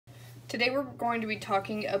Today we're going to be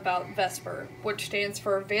talking about Vsepr, which stands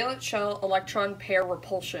for valence shell electron pair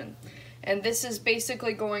repulsion. And this is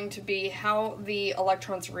basically going to be how the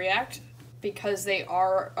electrons react because they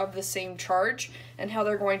are of the same charge, and how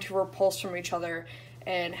they're going to repulse from each other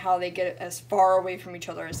and how they get as far away from each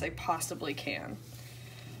other as they possibly can.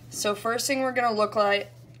 So first thing we're going to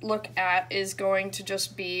look at is going to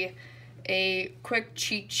just be a quick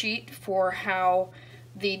cheat sheet for how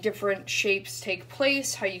the different shapes take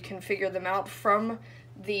place, how you can figure them out from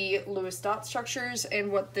the Lewis dot structures,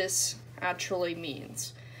 and what this actually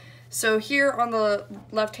means. So here on the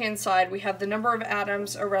left hand side we have the number of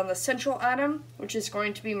atoms around the central atom, which is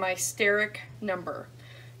going to be my steric number.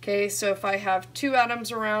 Okay, so if I have 2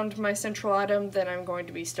 atoms around my central atom, then I'm going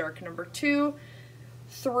to be steric number 2.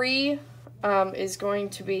 3 is going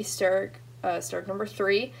to be steric number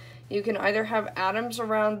 3. You can either have atoms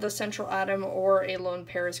around the central atom, or a lone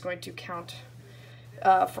pair is going to count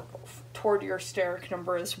toward your steric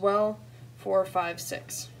number as well. 4, 5,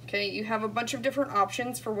 6. Okay, you have a bunch of different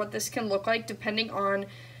options for what this can look like depending on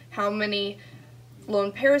how many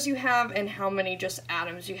lone pairs you have and how many just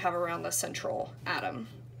atoms you have around the central atom.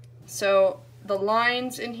 So the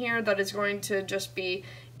lines in here, that is going to just be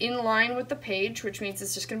in line with the page, which means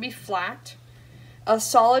it's just going to be flat. A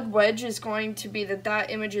solid wedge is going to be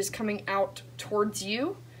that image is coming out towards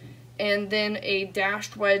you, and then a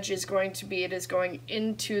dashed wedge is going to be it is going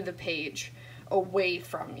into the page away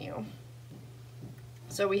from you.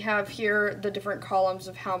 So we have here the different columns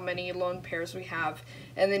of how many lone pairs we have,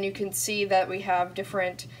 and then you can see that we have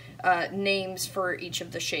different names for each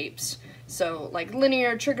of the shapes. So like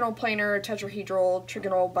linear, trigonal, planar, tetrahedral,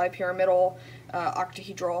 trigonal, bipyramidal,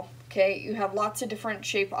 octahedral. Okay, you have lots of different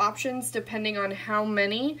shape options depending on how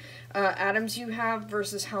many atoms you have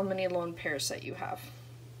versus how many lone pairs that you have.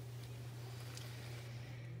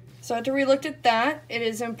 So after we looked at that, it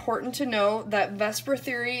is important to know that Vsepr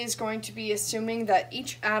theory is going to be assuming that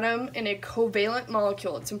each atom in a covalent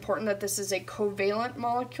molecule, it's important that this is a covalent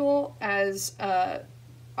molecule, as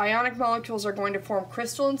ionic molecules are going to form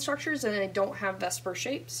crystalline structures and they don't have Vsepr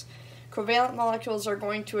shapes. Covalent molecules are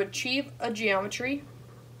going to achieve a geometry,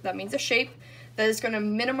 that means a shape, that is going to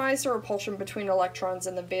minimize the repulsion between electrons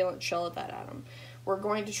in the valence shell of that atom. We're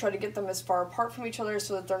going to try to get them as far apart from each other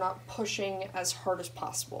so that they're not pushing as hard as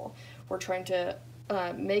possible. We're trying to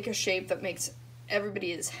make a shape that makes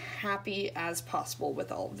everybody as happy as possible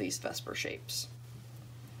with all of these Vsepr shapes.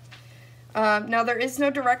 Now there is no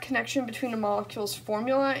direct connection between a molecule's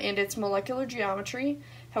formula and its molecular geometry.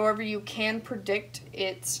 However, you can predict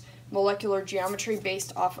its molecular geometry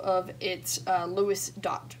based off of its Lewis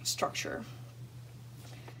dot structure.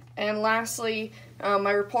 And lastly,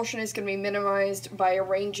 my repulsion is going to be minimized by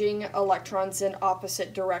arranging electrons in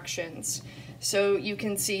opposite directions. So you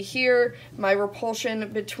can see here my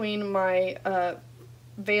repulsion between my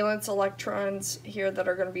valence electrons here that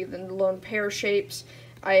are going to be the lone pair shapes.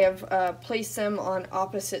 I have placed them on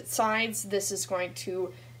opposite sides. This is going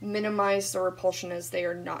to minimize the repulsion as they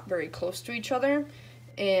are not very close to each other.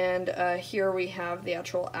 And here we have the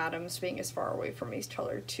actual atoms being as far away from each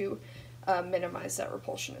other to minimize that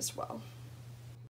repulsion as well.